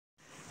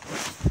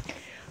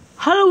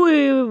Hello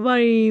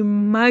everybody,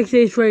 Mike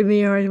says Trade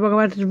Minion. Welcome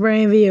back to the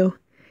brand video.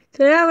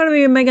 Today I'm going to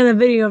be making a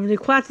video of the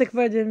classic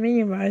version of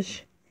Minion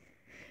Rush.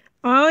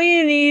 All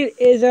you need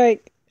is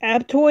like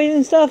Aptoid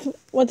and stuff.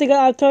 Once you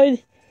got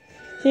Aptoid,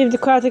 see if the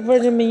classic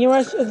version of Minion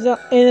Rush is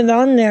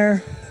on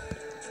there.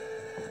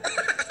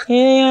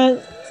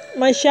 And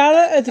my shout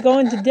out that's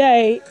going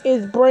today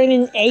is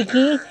Braden,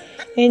 acha,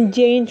 and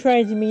Jayden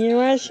tries Minion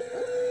Rush.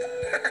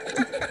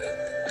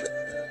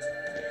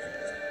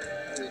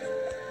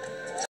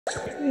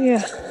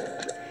 Yeah.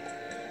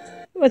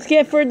 Let's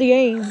get for the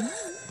game.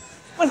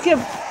 I'm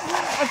gonna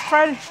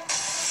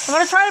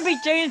try to beat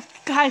Jayden's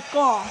high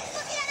score.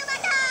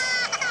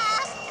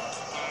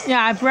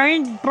 Yeah,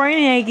 Braden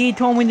acha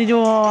told me to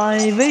do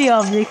a video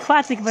of the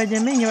classic version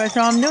of Minion,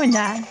 so I'm doing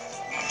that.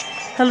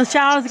 So the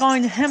shout out is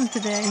going to him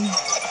today.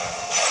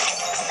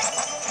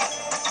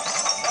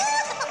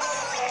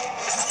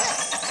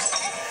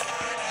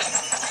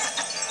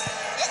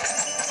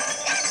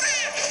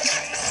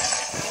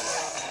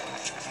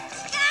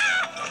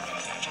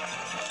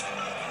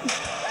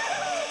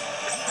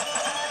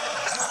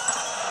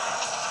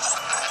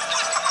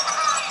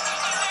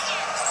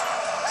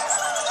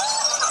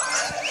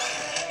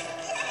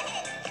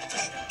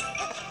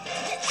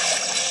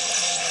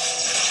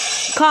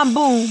 Come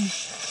boom.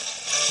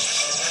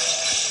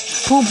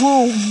 Boom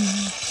boom.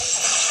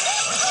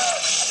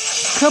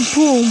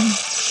 Kaboom.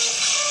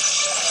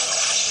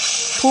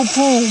 Boom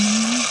boom.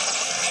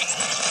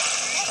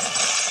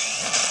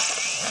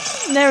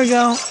 There we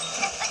go.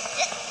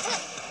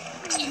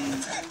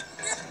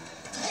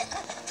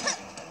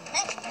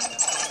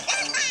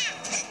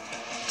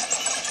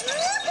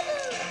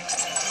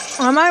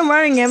 Am I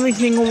running every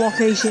single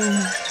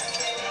location?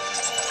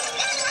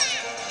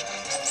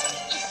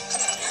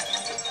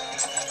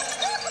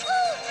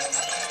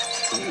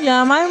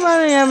 Yeah, am I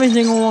running every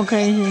single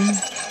location?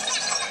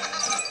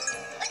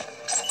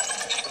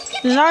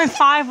 There's only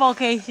 5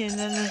 locations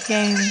in this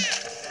game.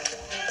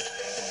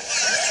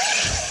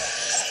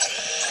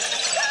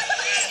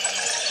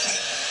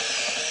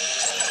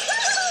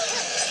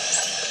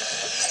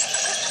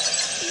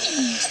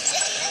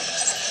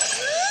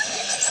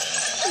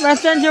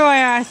 West Central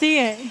area, I see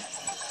it.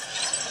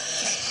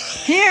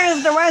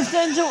 Here's the West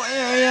Central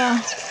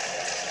area.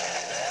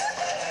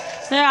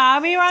 Yeah,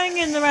 I'll be running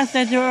in the West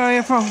Central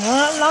area for a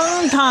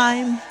long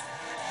time.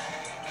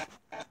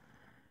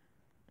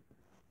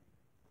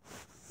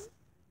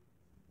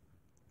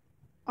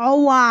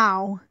 Oh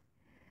wow.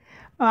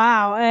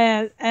 Wow,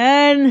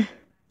 and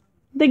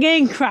the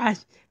game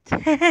crashed.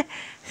 And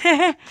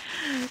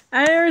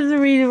there's the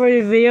reason for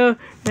the video,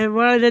 and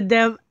one of the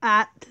devs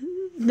at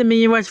the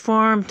Minion Rush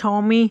forum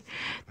told me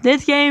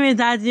this game is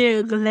actually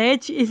a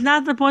glitch. It's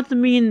not supposed to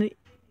be in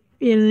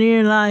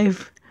real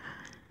life.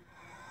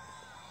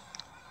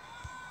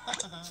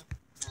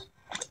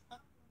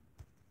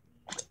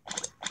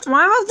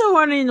 Why am I still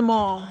running in the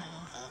mall?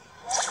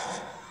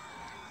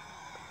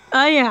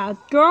 Yeah,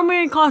 girl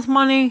Minion costs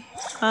money,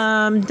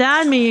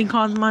 dad Minion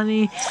costs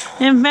money,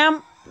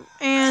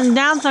 and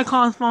dancer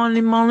costs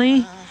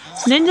money.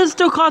 Ninja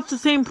still costs the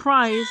same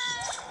price.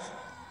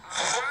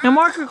 And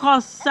marker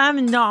costs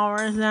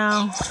 $7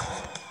 now.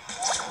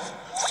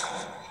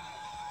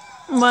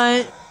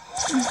 But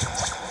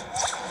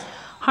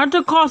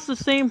Hunter costs the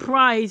same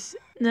price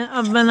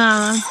of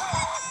banana.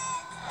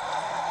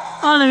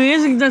 Oh, the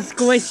music just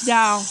glitched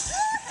out.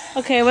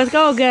 Okay, let's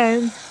go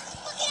again.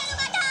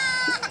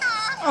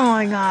 Oh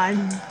my god.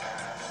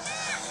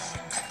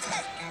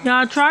 Now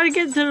I'll try to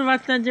get to the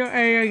West Central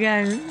area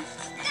again.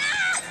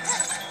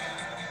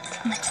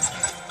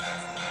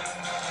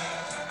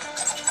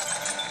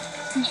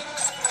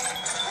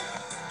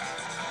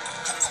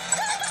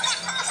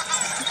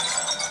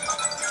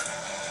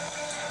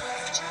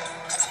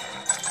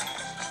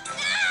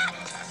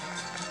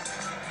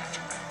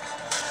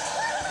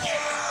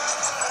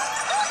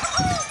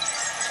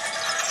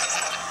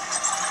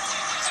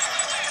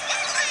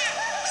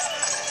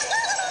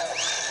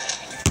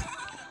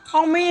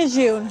 Oh, me and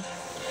you.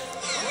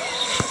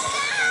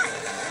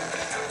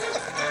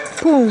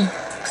 Boom.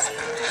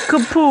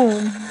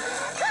 Kaboom.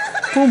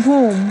 Boom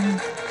boom.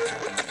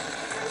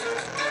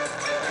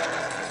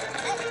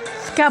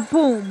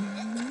 Skaboom.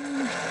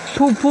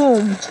 Boom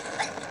boom.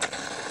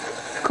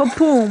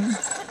 Kaboom.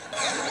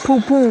 Boom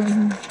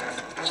boom.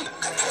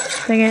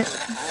 Dang it.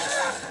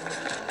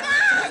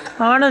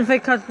 I want to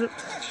fake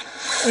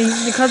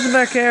the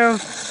customer care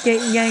of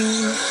getting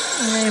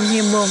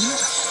him boom.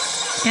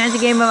 And the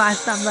game of my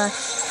stuff,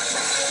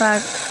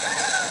 but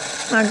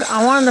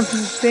I wanted the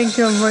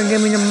picture for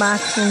giving them back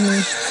to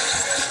me.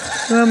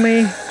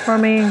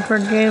 For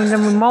giving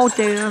them remote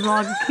data so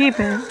I could keep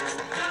it.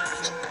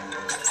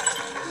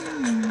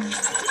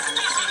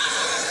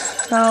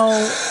 So,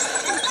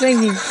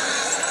 thinking.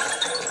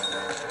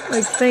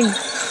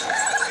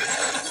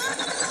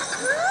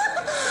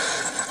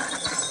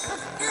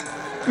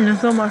 And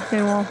there's so much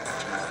they want.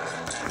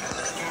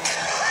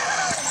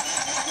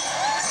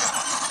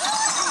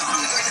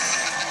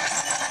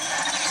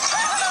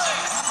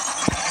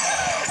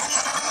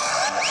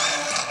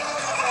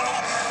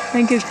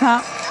 Thank you,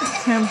 Cop.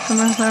 Camp from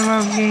the server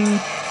of game.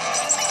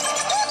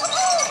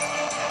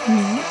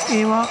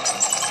 Well,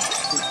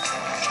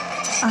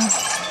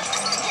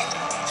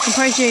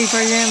 appreciate for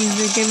them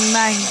to give me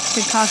back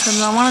the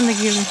costumes. I wanted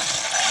to give them,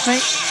 but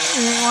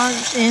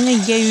and they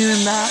gave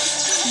me back.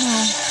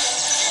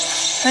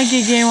 Thank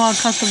you, Jayden, what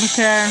customer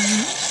care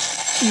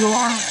you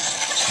are.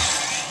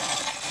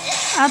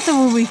 After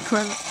will be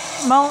incredible.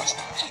 Well,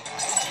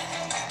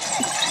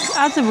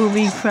 after will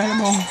be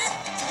incredible.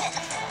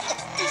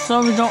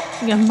 So we don't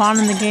get banned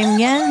in the game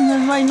again,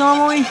 as like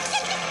normally.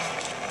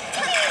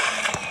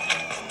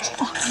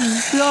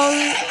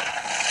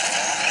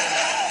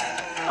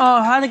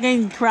 Oh, how the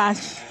game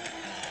crashed.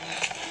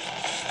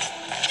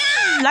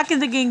 Lucky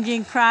the game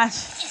didn't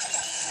crash.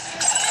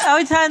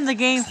 Every time the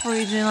game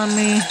freezing on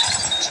me.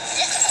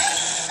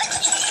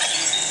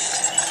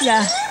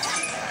 Yeah.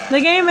 The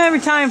game every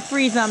time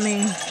freezes on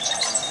me.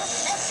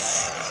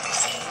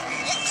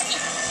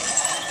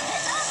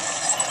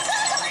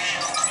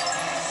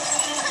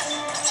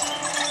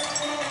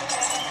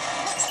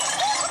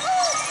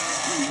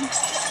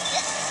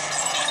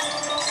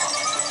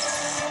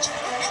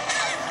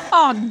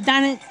 Oh,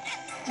 darn it.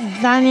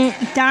 Darn it.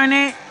 Darn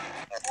it.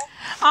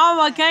 Oh,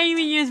 I can't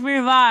even use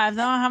revives.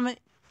 I don't have it.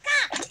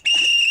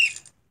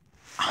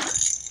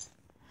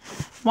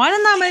 Why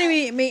did not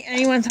make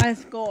anyone's high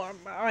score?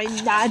 Alright,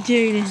 that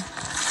dude.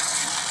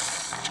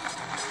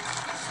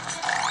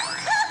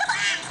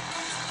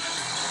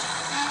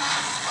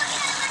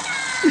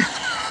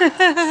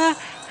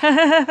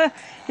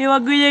 He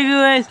was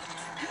good.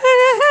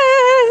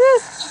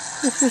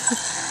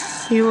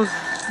 He was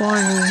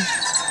funny.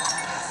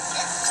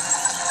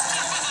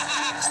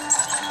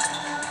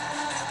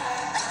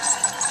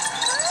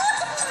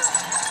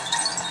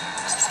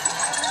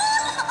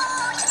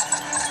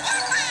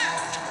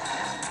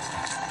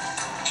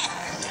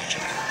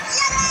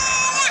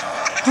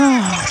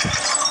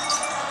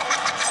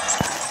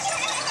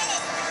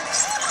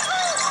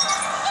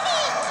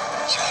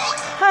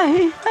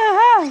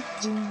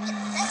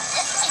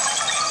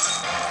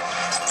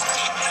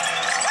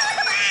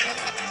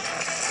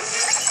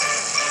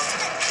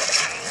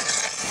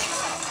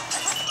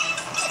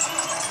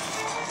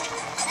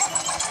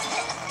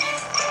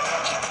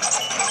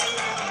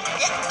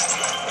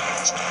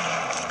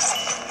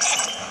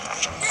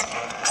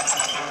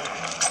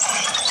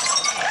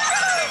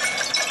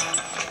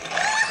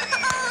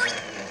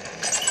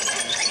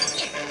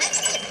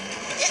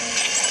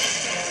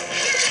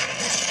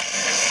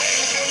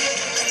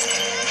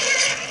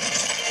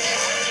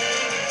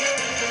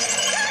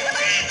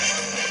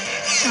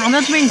 I'm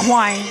just being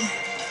quiet.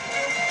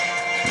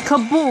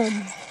 Kaboom.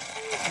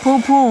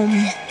 Boom boom.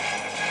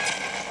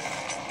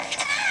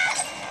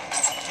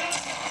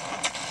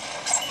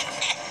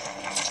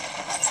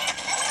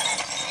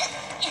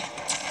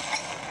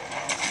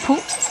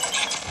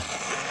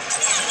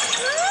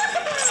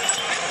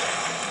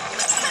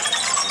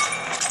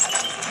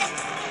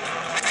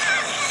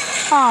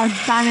 Oh,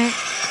 damn it.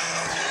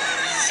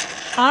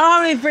 I don't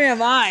have any free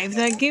revives.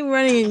 I keep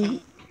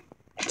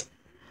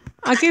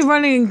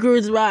running in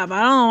Groot's Web.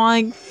 I don't know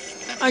why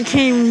I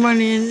keep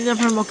running in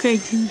different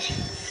locations.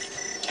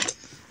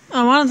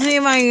 I want to see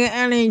if I can get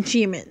any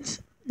achievements.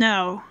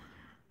 No.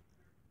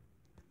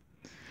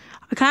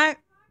 I can't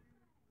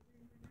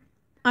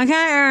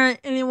earn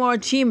any more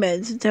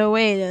achievements to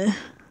wait.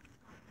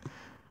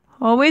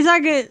 Always I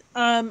could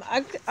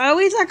I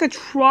could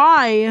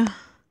try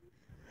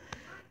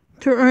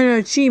to earn an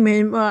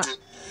achievement, but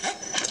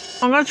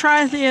I'm gonna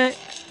try to see it.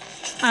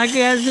 I can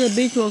get to the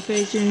beach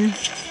location.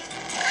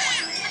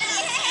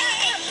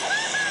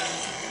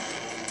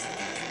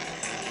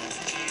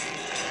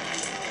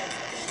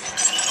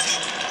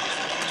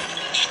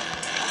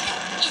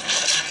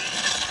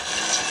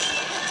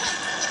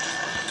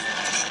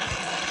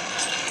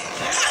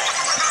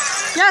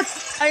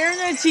 Yes, I earned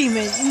an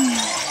achievement.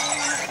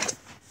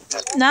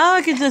 Now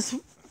I can just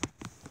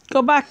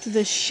go back to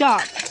the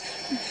shop.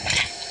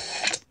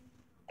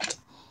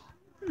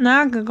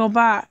 Now I can go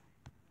back.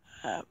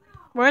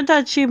 Where's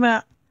that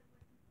achievement?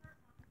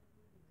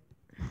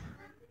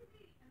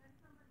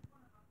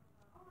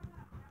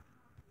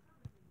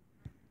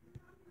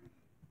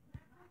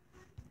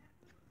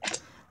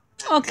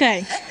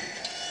 Okay.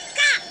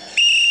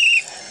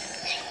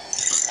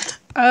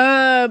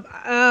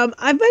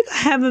 I think I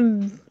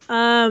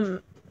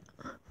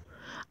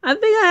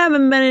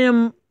haven't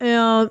been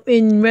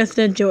in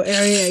residential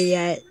area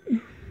yet.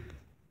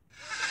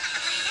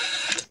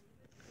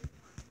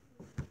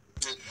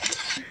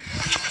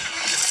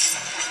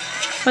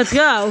 Let's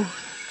go.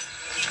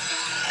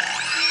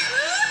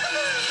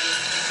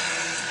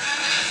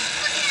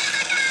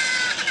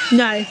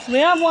 Nice. We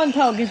have one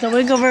token, so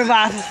we can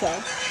revive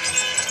ourselves.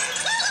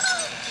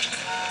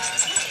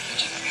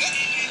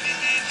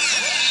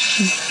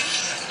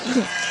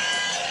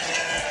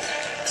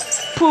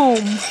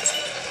 Boom.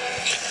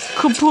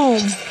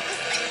 Kaboom.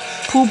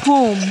 Boom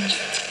boom.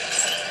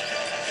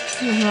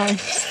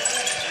 Nice.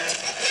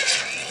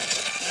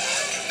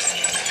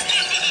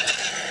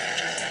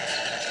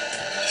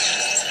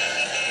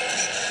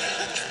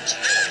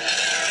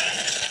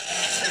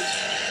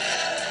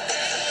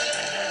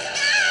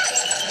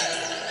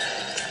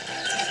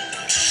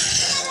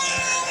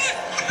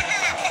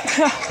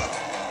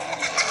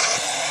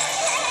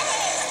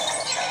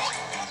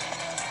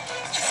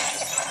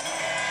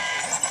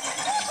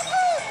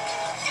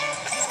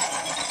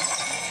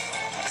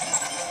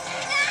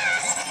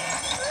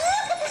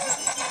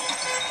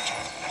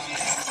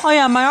 Oh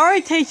yeah, my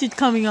orientation's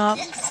coming up.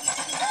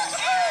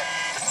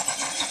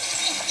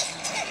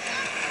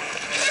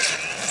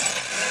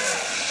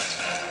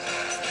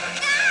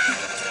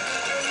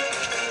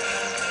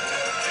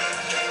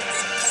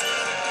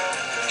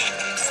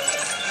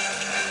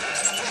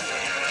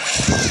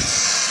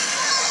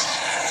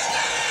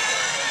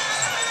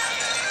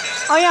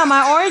 Oh yeah,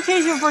 my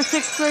orientation for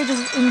 6th grade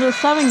in the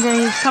 7th grade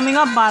is coming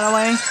up, by the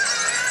way.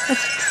 It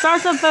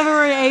starts on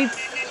February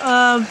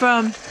 8th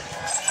from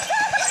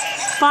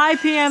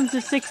 5 p.m.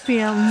 to 6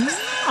 p.m.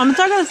 I'm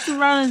talking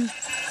around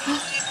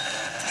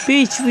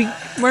beach.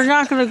 We're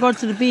not gonna go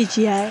to the beach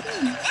yet.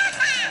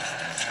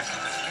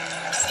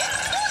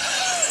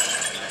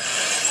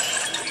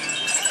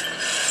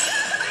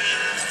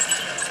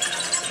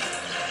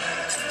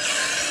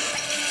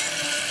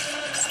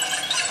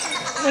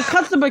 The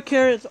customer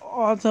care is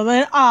awesome.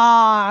 And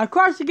I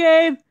crashed the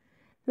game.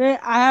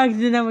 I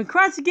accidentally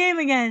crashed the game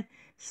again.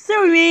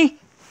 Sue me.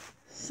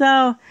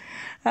 So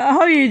I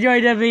hope you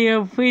enjoyed that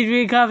video. Please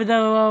leave a comment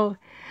down below.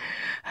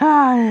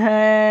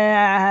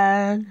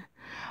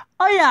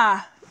 Oh yeah.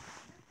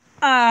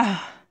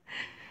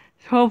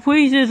 So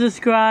please do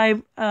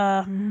subscribe.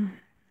 I'm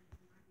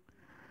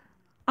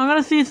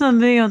gonna see some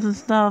videos and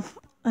stuff.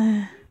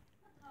 I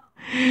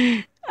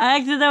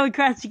accidentally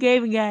crashed the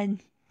game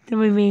again.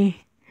 With me.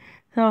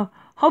 So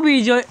hope you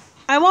enjoy.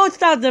 I won't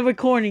stop the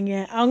recording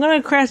yet. I'm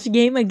gonna crash the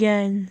game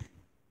again.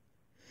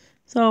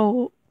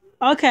 So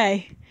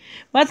okay.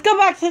 Let's go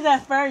back to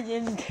that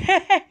version.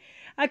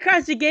 I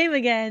crashed the game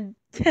again.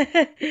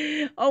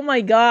 Oh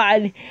my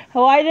god.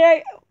 Why did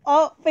I?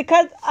 Oh,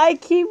 because I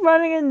keep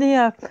running in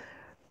the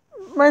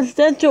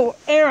residential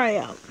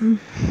area.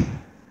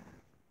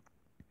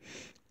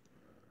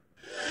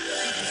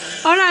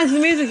 Oh nice, the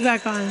music's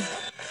back on.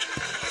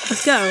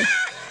 Let's go.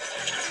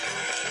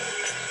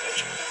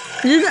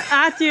 This is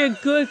actually a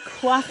good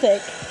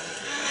classic.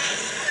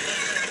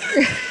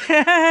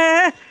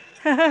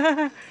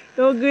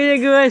 Don't get it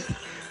good.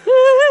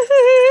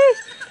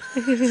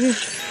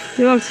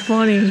 It looks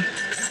funny.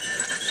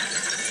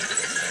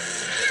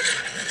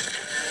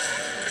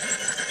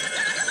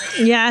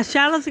 Yeah,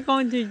 shoutouts are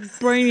going to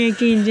Braden and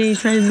Jayden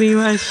trying to be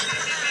rush.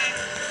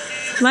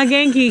 My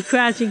game keeps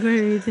crashing for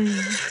everything.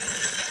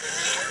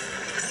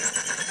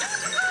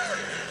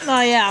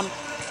 Oh yeah.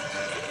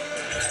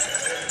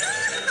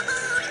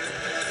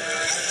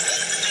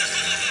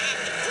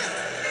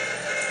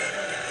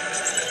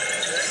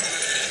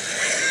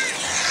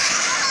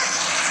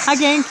 My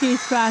game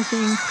keeps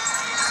crashing.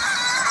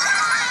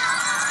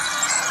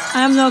 I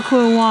have no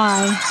clue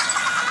why.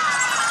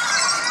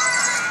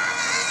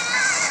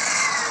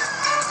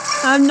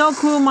 I have no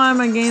clue why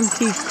my game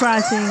keeps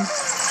crashing.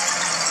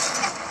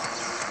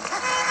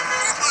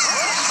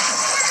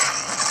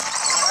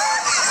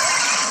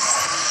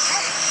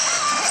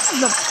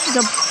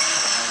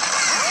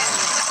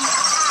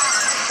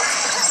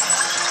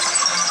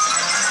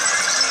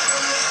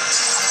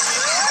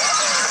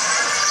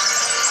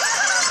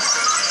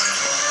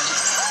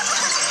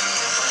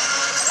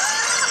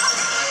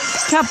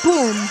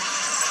 Kaboom!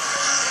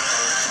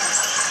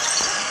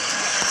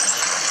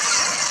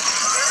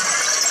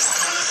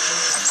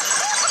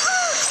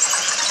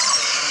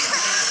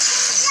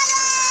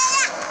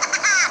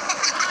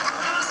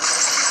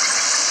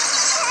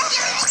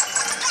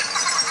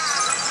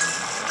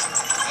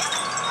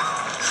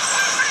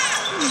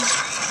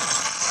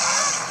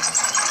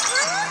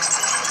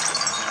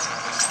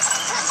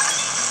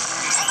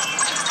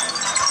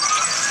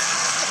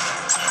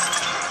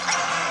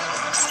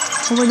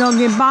 Hope we don't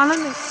get bottom.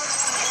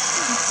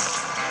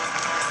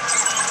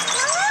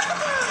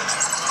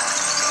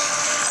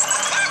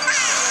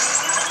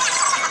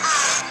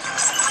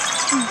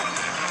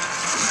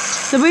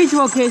 The beach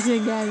location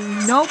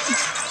again. Nope.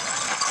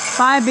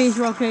 5 beach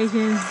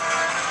locations.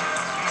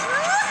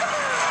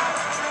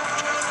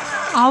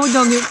 I hope we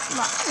don't get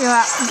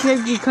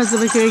because of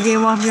the security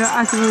game off here.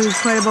 Absolutely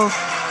incredible.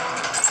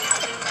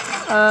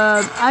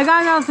 I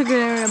got another secret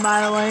area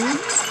by the way.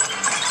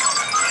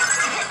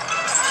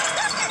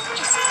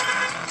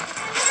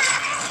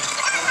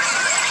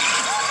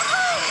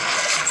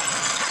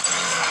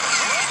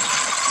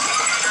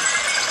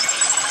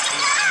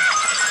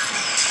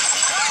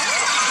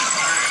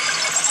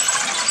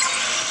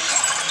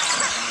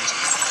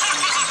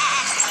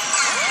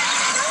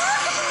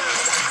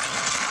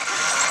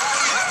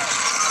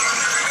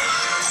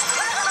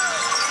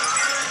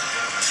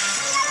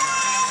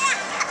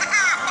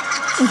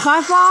 If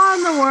I fall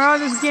in the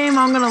world this game,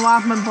 I'm gonna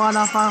laugh my butt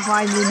off if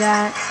I do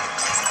that.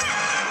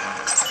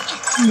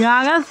 Yeah,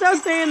 I gotta still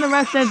stay in the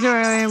residential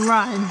area and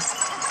run.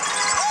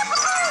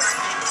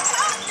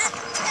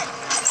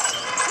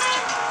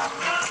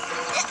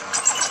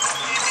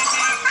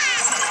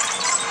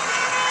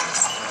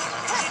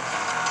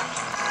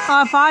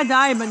 Oh, if I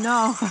die, but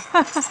no.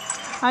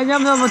 I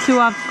jumped over 2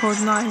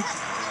 obstacles, nice.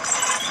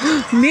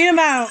 Mean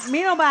bow.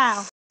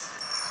 Special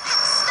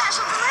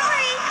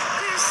delivery.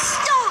 We're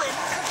stolen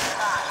cookie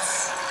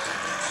pots.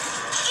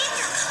 In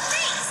your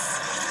face.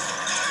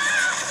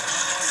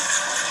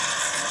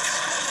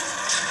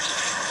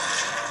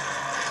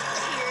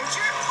 Here's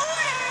your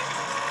order.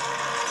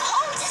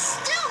 Hold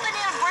still,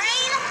 banana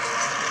brain.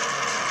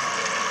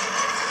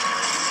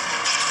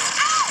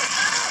 Ow!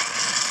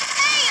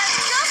 Hey, I'm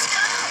just.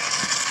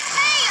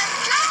 Hey, I'm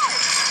Joe.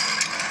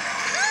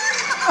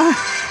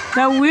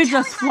 That weird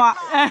just fly.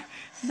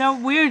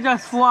 That weird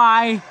just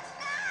fly.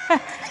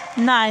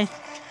 Nice.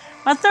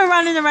 Let's start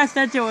running the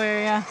residential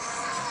area.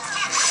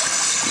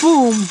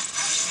 Boom.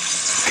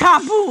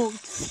 Kaboom.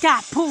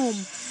 Skaboom.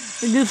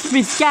 Just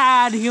be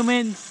scared,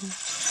 humans.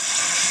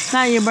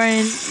 Not your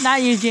brain.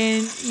 Not you,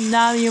 Jayden.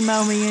 Not you,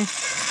 Minion.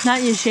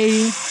 Not you,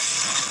 Shady.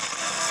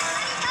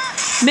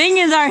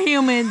 Minions are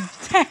humans.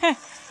 I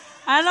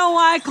don't know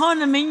why I call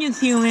the minions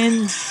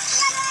humans.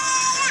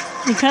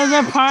 Because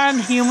they're part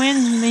of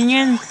humans,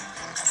 minions.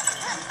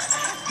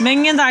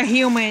 Minions are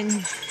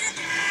humans.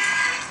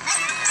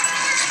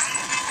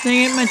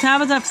 Dang it, my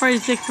tab is at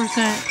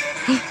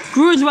 36%.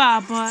 Gru's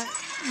well, but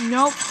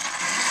nope.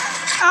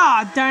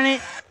 Ah, oh, darn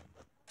it.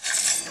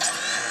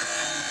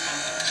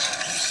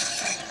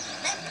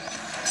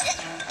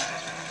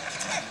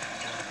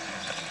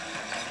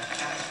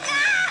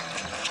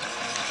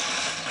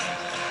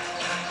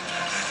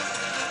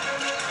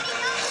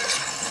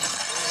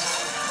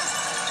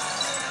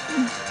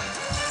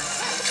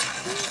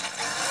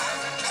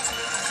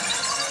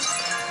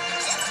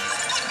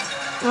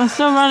 We're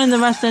still running the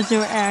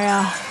residential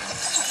area.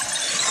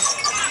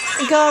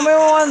 Because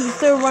everyone's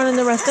still running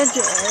the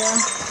residential area.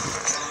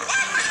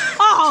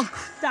 Oh,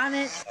 darn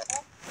it.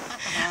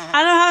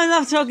 I don't have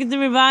enough tokens to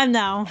revive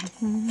now.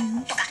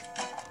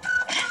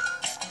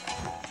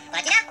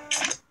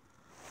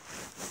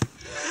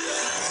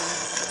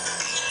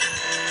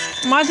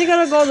 I'm actually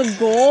gonna go to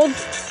gold.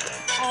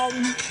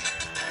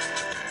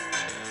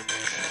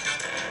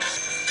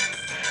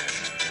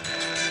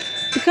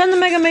 Because the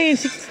Mega Minion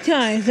 60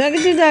 times, I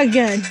can do that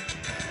again.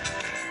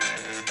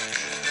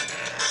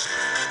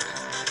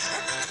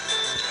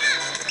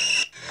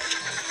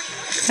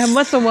 That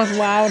whistle was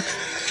loud.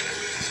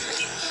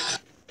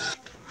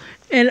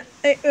 And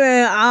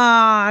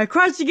I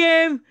crashed the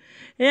game.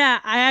 Yeah,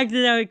 I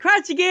accidentally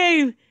crashed the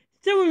game.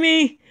 Still with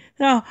me.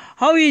 So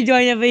hope you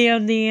enjoyed the video.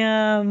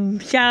 The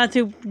shout out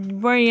to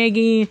Bernie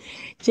Eggy,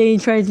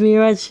 Jayden tries to be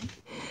rich.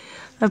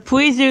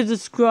 Please do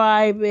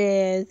subscribe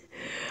and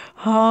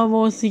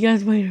we'll see you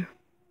guys later.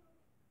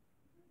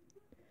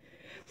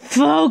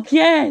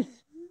 Focus!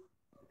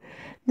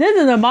 This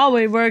is a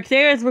moment where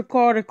Xavier's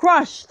recorder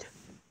crushed.